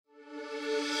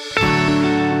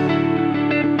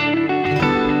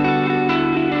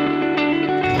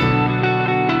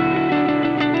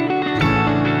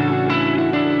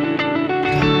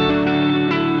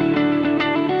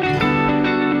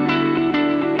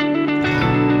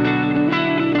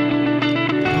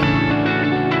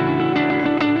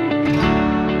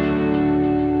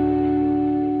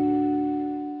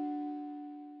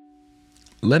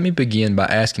let me begin by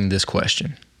asking this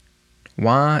question.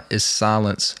 Why is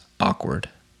silence awkward?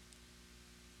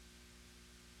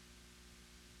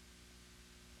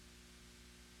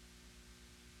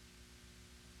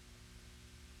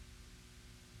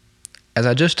 As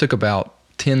I just took about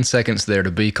 10 seconds there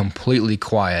to be completely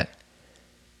quiet,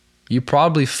 you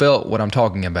probably felt what I'm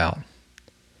talking about.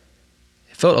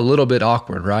 It felt a little bit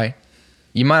awkward, right?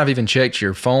 You might have even checked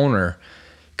your phone or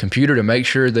computer to make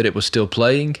sure that it was still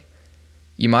playing.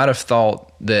 You might have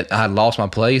thought that I had lost my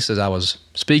place as I was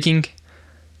speaking,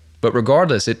 but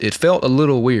regardless, it felt a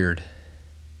little weird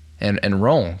and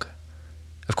wrong.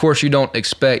 Of course, you don't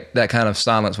expect that kind of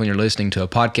silence when you're listening to a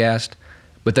podcast,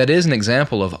 but that is an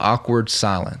example of awkward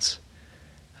silence.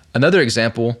 Another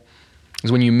example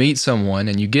is when you meet someone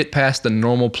and you get past the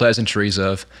normal pleasantries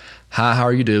of, "Hi, how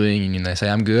are you doing?" And they say,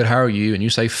 "I'm good, how are you?" And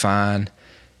you say, "Fine."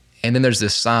 And then there's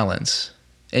this silence.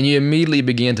 And you immediately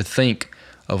begin to think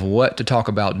of what to talk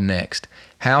about next.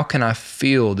 How can I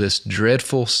fill this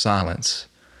dreadful silence?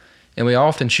 And we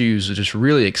often choose just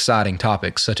really exciting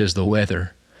topics such as the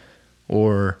weather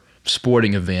or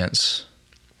sporting events.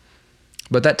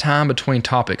 But that time between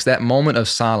topics, that moment of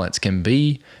silence can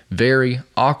be very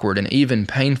awkward and even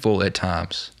painful at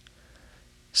times.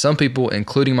 Some people,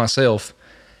 including myself,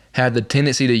 have the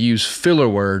tendency to use filler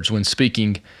words when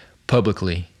speaking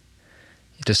publicly,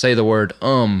 to say the word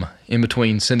in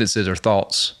between sentences or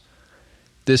thoughts.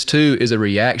 This too is a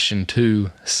reaction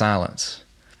to silence.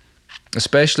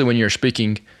 Especially when you're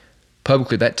speaking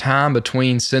publicly, that time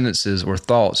between sentences or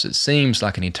thoughts, it seems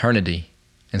like an eternity.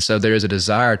 And so there is a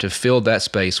desire to fill that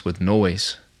space with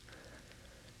noise.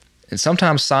 And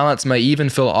sometimes silence may even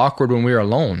feel awkward when we're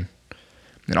alone.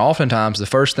 And oftentimes the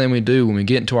first thing we do when we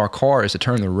get into our car is to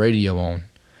turn the radio on.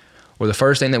 Or the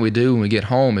first thing that we do when we get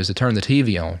home is to turn the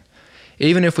TV on.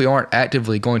 Even if we aren't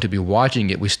actively going to be watching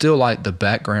it, we still like the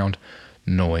background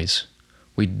noise.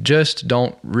 We just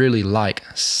don't really like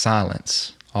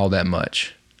silence all that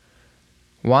much.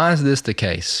 Why is this the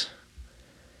case?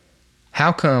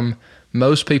 How come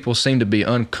most people seem to be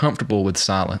uncomfortable with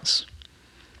silence?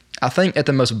 I think at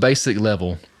the most basic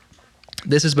level,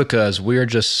 this is because we are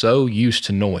just so used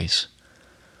to noise.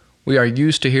 We are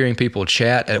used to hearing people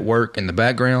chat at work in the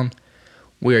background.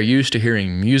 We are used to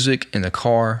hearing music in the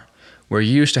car. We're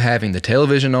used to having the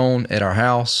television on at our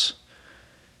house.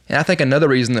 And I think another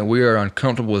reason that we are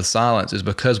uncomfortable with silence is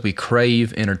because we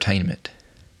crave entertainment.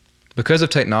 Because of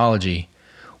technology,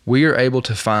 we are able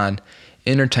to find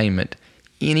entertainment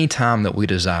anytime that we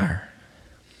desire.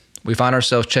 We find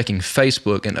ourselves checking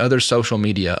Facebook and other social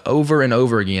media over and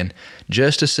over again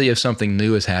just to see if something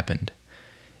new has happened.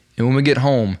 And when we get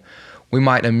home, we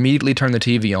might immediately turn the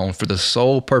TV on for the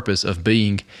sole purpose of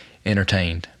being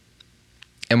entertained.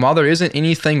 And while there isn't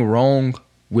anything wrong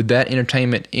with that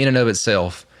entertainment in and of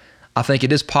itself, I think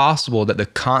it is possible that the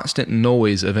constant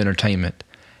noise of entertainment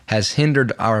has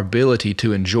hindered our ability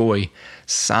to enjoy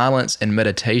silence and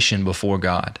meditation before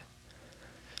God.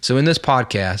 So in this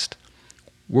podcast,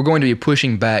 we're going to be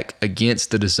pushing back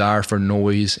against the desire for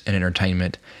noise and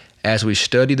entertainment as we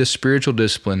study the spiritual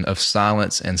discipline of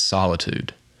silence and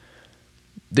solitude.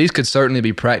 These could certainly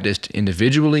be practiced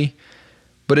individually,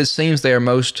 but it seems they are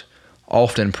most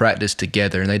often practiced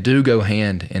together, and they do go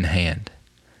hand in hand.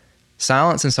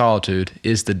 Silence and solitude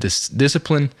is the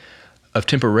discipline of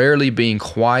temporarily being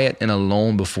quiet and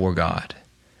alone before God.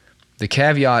 The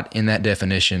caveat in that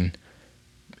definition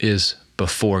is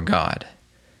before God.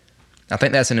 I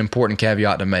think that's an important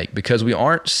caveat to make because we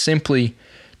aren't simply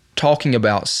talking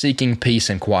about seeking peace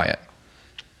and quiet.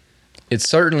 It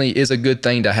certainly is a good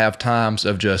thing to have times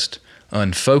of just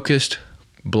unfocused,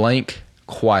 blank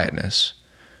quietness.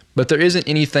 But there isn't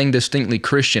anything distinctly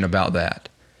Christian about that.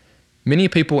 Many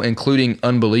people, including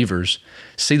unbelievers,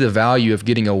 see the value of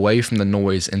getting away from the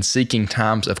noise and seeking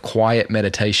times of quiet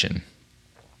meditation.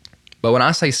 But when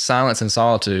I say silence and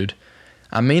solitude,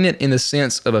 I mean it in the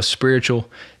sense of a spiritual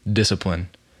discipline.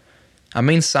 I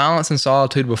mean silence and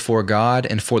solitude before God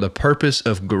and for the purpose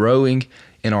of growing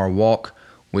in our walk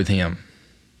with Him.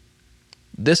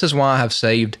 This is why I have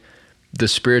saved the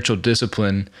spiritual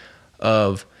discipline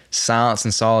of silence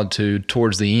and solitude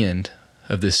towards the end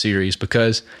of this series,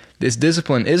 because this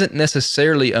discipline isn't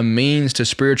necessarily a means to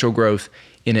spiritual growth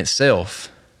in itself.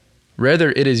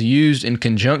 Rather, it is used in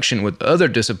conjunction with other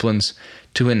disciplines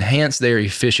to enhance their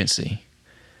efficiency.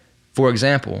 For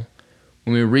example,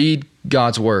 when we read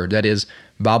God's Word, that is,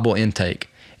 Bible intake,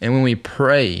 and when we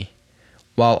pray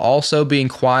while also being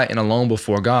quiet and alone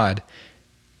before God,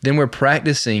 then we're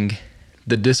practicing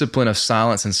the discipline of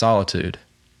silence and solitude.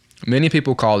 Many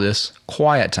people call this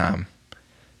quiet time.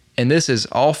 And this is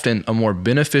often a more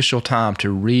beneficial time to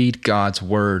read God's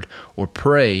Word or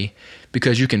pray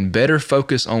because you can better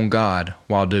focus on God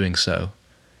while doing so.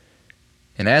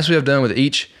 And as we have done with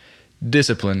each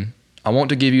discipline, I want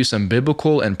to give you some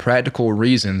biblical and practical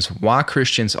reasons why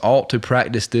Christians ought to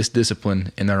practice this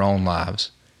discipline in their own lives.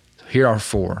 Here are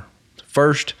 4.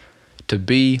 First, to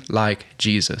be like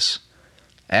Jesus.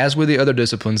 As with the other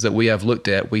disciplines that we have looked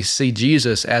at, we see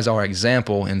Jesus as our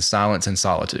example in silence and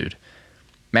solitude.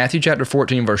 Matthew chapter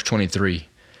 14, verse 23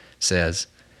 says,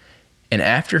 "And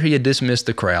after he had dismissed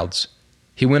the crowds,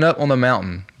 he went up on the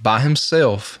mountain by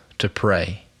himself to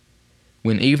pray.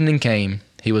 When evening came,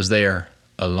 he was there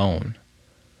alone."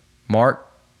 Mark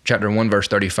chapter 1, verse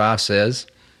 35 says,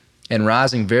 "And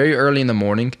rising very early in the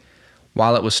morning,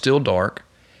 while it was still dark,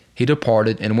 he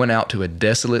departed and went out to a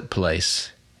desolate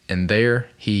place, and there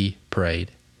he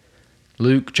prayed."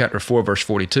 Luke chapter 4, verse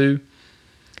 42,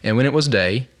 "And when it was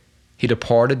day, he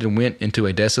departed and went into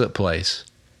a desolate place,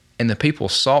 and the people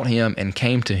sought him and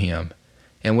came to him,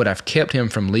 and would have kept him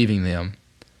from leaving them."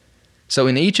 So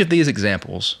in each of these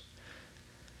examples,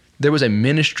 there was a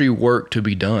ministry work to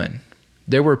be done.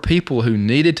 There were people who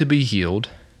needed to be healed.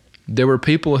 There were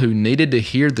people who needed to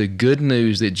hear the good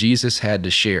news that Jesus had to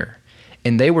share,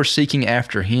 and they were seeking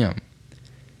after him.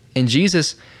 And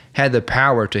Jesus had the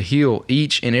power to heal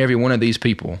each and every one of these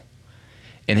people,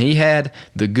 and he had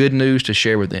the good news to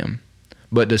share with them.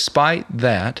 But despite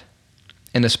that,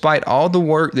 and despite all the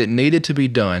work that needed to be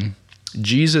done,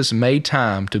 Jesus made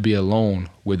time to be alone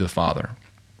with the Father.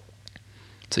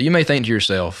 So you may think to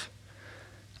yourself,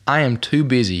 I am too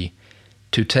busy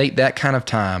to take that kind of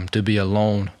time to be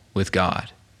alone with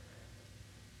God.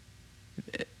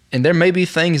 And there may be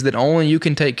things that only you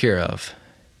can take care of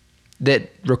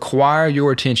that require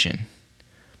your attention.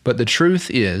 But the truth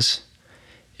is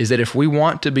that if we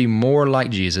want to be more like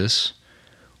Jesus,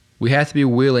 we have to be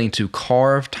willing to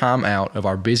carve time out of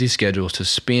our busy schedules to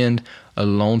spend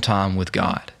alone time with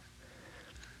God.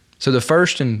 So the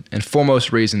first and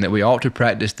foremost reason that we ought to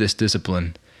practice this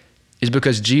discipline is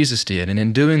because Jesus did, and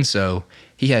in doing so,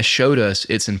 he has showed us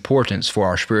its importance for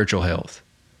our spiritual health.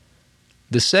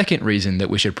 The second reason that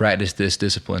we should practice this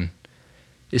discipline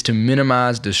is to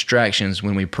minimize distractions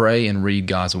when we pray and read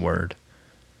God's Word.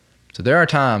 So there are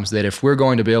times that if we're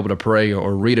going to be able to pray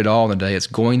or read it all in a day, it's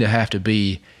going to have to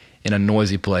be in a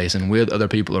noisy place and with other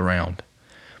people around.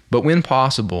 But when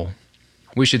possible,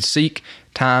 we should seek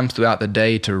times throughout the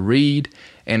day to read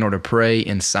and or to pray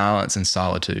in silence and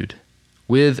solitude,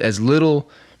 with as little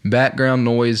background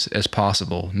noise as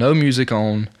possible. No music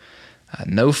on,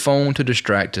 no phone to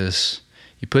distract us.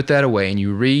 You put that away and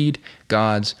you read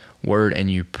God's Word and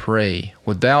you pray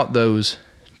without those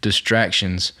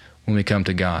distractions when we come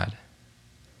to God.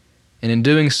 And in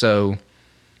doing so,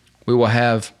 we will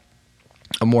have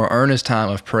a more earnest time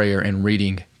of prayer and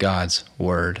reading God's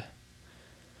Word.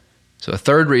 So a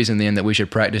third reason then that we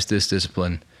should practice this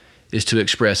discipline is to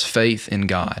express faith in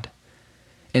God.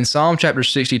 In Psalm chapter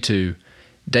 62,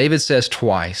 David says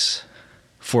twice,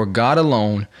 "For God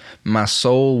alone my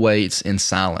soul waits in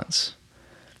silence."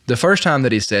 The first time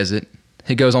that he says it,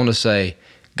 he goes on to say,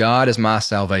 "God is my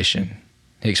salvation."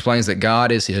 He explains that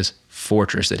God is his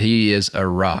fortress, that he is a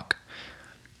rock.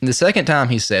 And the second time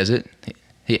he says it,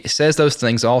 he says those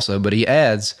things also, but he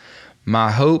adds,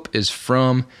 "My hope is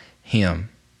from him."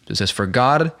 It says, "For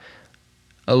God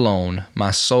alone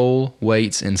my soul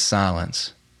waits in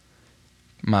silence.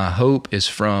 My hope is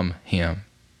from him."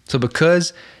 So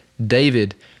because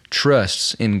David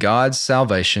trusts in God's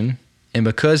salvation, and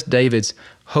because David's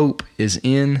hope is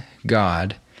in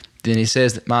God, then he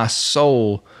says that my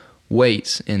soul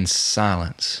waits in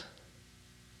silence.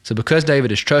 So because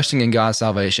David is trusting in God's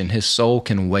salvation, his soul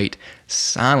can wait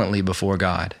silently before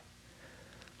God.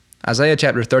 Isaiah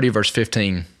chapter 30, verse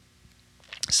 15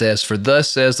 says, "For thus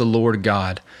says the Lord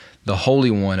God, the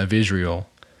Holy One of Israel,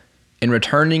 in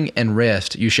returning and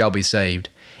rest you shall be saved.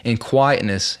 In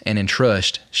quietness and in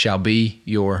trust shall be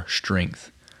your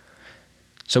strength."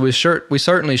 So we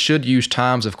certainly should use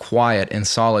times of quiet and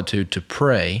solitude to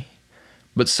pray,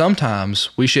 but sometimes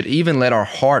we should even let our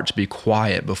hearts be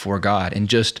quiet before God and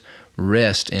just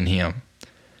rest in him.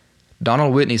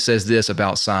 Donald Whitney says this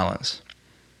about silence: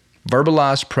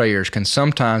 "Verbalized prayers can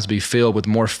sometimes be filled with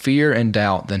more fear and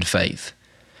doubt than faith.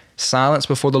 Silence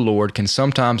before the Lord can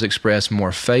sometimes express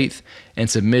more faith and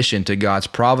submission to God's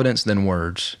providence than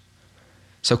words."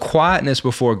 So quietness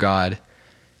before God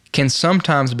can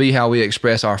sometimes be how we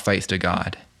express our faith to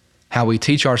God, how we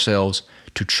teach ourselves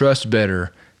to trust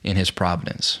better in his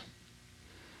providence.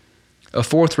 A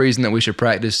fourth reason that we should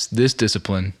practice this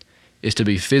discipline is to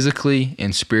be physically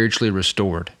and spiritually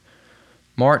restored.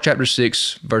 Mark chapter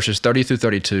 6, verses 30 through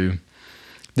 32.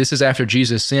 This is after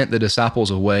Jesus sent the disciples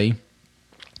away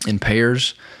in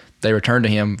pairs. They returned to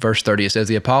him. Verse 30, it says,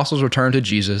 "The apostles returned to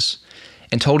Jesus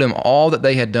and told him all that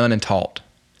they had done and taught.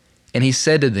 And he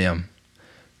said to them,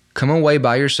 'Come away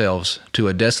by yourselves to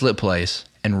a desolate place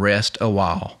and rest a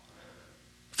while.'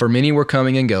 For many were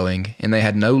coming and going, and they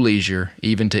had no leisure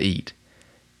even to eat.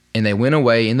 And they went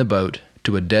away in the boat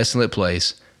to a desolate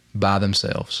place by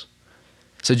themselves."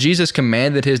 So Jesus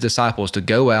commanded his disciples to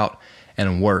go out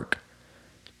and work,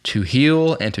 to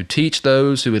heal and to teach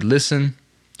those who would listen,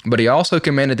 but he also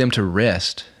commanded them to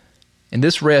rest. And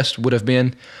this rest would have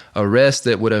been a rest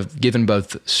that would have given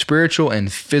both spiritual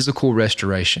and physical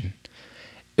restoration.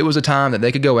 It was a time that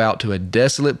they could go out to a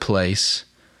desolate place,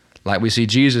 like we see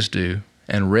Jesus do,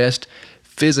 and rest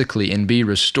physically and be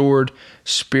restored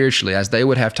spiritually, as they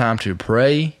would have time to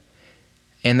pray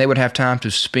and they would have time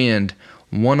to spend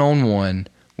one-on-one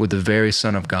with the very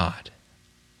Son of God.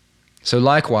 So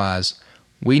likewise,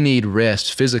 we need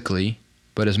rest physically,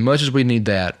 but as much as we need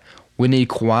that, we need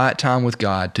quiet time with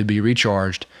God to be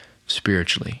recharged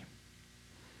spiritually.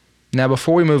 Now,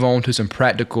 before we move on to some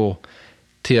practical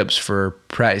tips for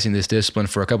practicing this discipline,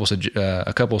 for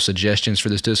a couple suggestions for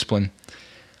this discipline,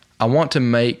 I want to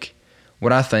make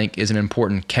what I think is an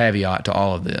important caveat to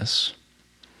all of this.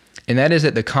 And that is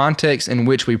that the context in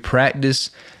which we practice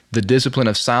the discipline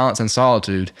of silence and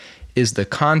solitude is the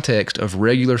context of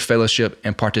regular fellowship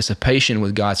and participation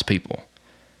with God's people.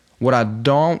 What I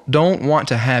don't want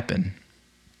to happen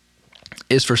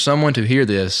is for someone to hear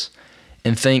this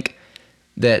and think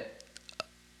that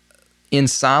in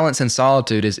silence and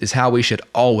solitude is how we should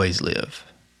always live.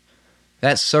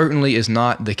 That certainly is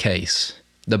not the case.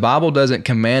 The Bible doesn't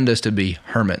command us to be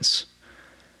hermits.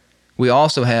 We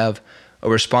also have a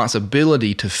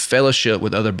responsibility to fellowship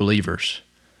with other believers.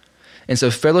 And so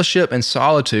fellowship and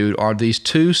solitude are these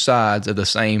two sides of the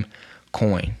same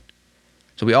coin.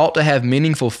 So we ought to have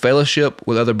meaningful fellowship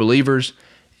with other believers,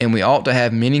 and we ought to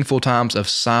have meaningful times of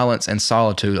silence and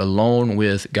solitude alone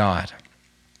with God.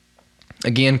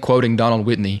 Again, quoting Donald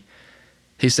Whitney,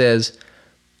 he says,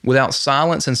 "Without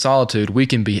silence and solitude, we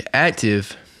can be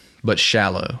active but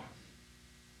shallow."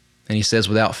 And he says,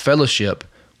 "Without fellowship,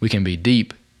 we can be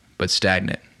deep but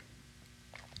stagnant."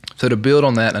 So to build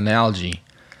on that analogy,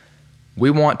 we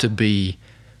want to be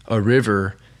a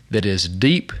river that is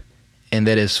deep and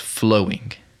that is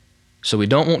flowing. So we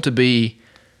don't want to be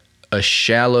a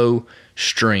shallow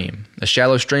stream. A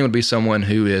shallow stream would be someone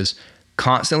who is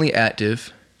constantly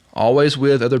active, always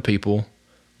with other people,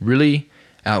 really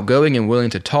outgoing and willing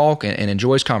to talk and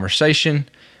enjoys conversation,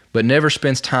 but never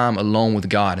spends time alone with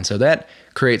God. And so that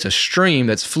creates a stream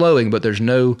that's flowing, but there's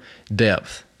no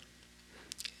depth.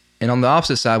 And on the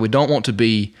opposite side, we don't want to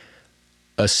be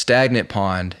a stagnant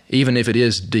pond, even if it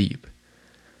is deep.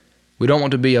 We don't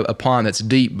want to be a pond that's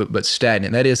deep but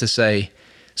stagnant. That is to say,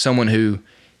 someone who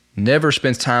never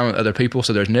spends time with other people,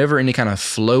 so there's never any kind of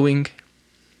flowing,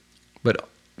 but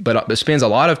spends a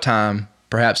lot of time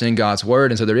perhaps in God's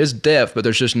Word, and so there is depth, but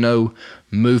there's just no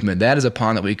movement. That is a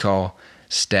pond that we call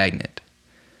stagnant.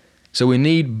 So we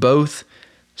need both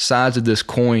sides of this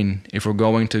coin if we're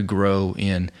going to grow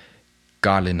in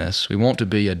godliness. We want to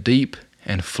be a deep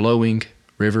and flowing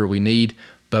river. We need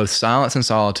both silence and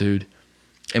solitude,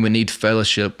 and we need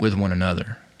fellowship with one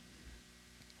another.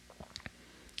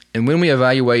 And when we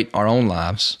evaluate our own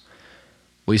lives,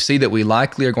 we see that we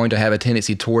likely are going to have a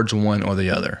tendency towards one or the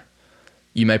other.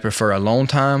 You may prefer alone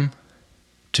time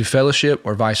to fellowship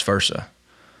or vice versa.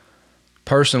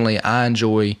 Personally, I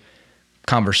enjoy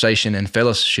conversation and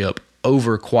fellowship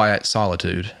over quiet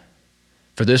solitude.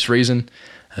 For this reason,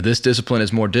 this discipline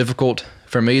is more difficult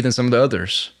for me than some of the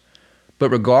others. But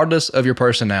regardless of your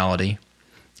personality,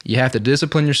 you have to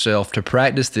discipline yourself to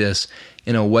practice this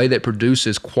in a way that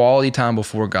produces quality time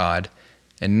before God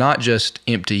and not just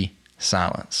empty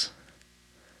silence.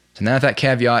 So now that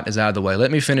caveat is out of the way,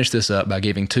 let me finish this up by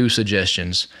giving two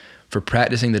suggestions for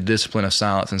practicing the discipline of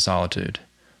silence and solitude.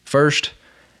 First,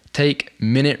 take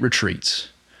minute retreats.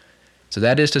 So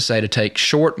that is to say, to take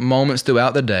short moments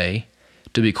throughout the day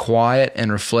to be quiet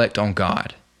and reflect on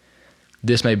God.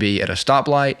 This may be at a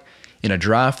stoplight, in a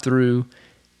drive-through,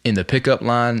 in the pickup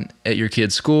line at your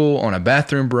kid's school, on a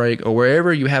bathroom break, or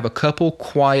wherever you have a couple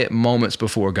quiet moments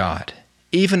before God.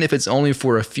 Even if it's only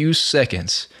for a few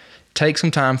seconds, take some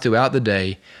time throughout the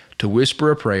day to whisper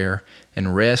a prayer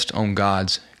and rest on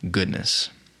God's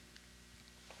goodness.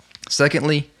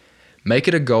 Secondly, make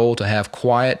it a goal to have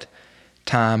quiet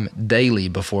time daily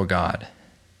before God.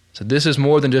 So this is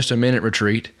more than just a minute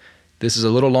retreat. This is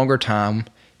a little longer time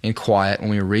in quiet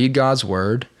when we read God's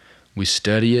Word, we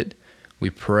study it, we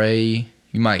pray,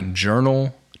 You might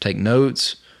journal, take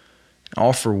notes, and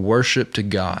offer worship to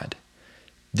God.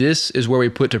 This is where we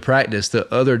put to practice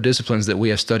the other disciplines that we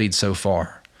have studied so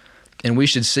far, and we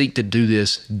should seek to do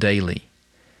this daily.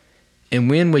 And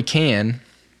when we can,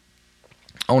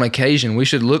 on occasion, we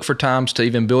should look for times to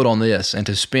even build on this and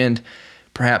to spend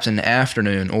perhaps an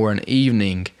afternoon or an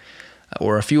evening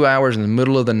or a few hours in the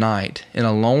middle of the night in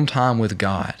alone time with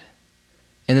God.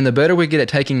 And then the better we get at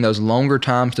taking those longer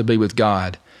times to be with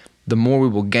God, the more we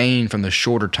will gain from the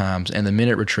shorter times and the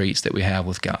minute retreats that we have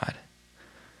with God.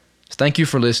 So thank you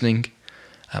for listening.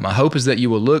 My hope is that you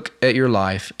will look at your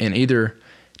life and either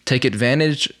take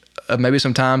advantage of maybe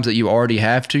some times that you already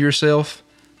have to yourself,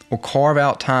 or carve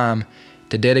out time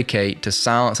to dedicate to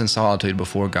silence and solitude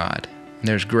before God. And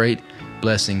there's great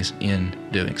blessings in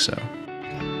doing so.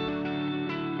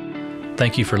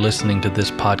 Thank you for listening to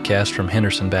this podcast from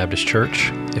Henderson Baptist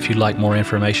Church. If you'd like more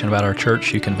information about our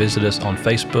church, you can visit us on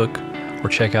Facebook or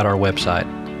check out our website,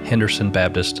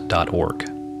 hendersonbaptist.org.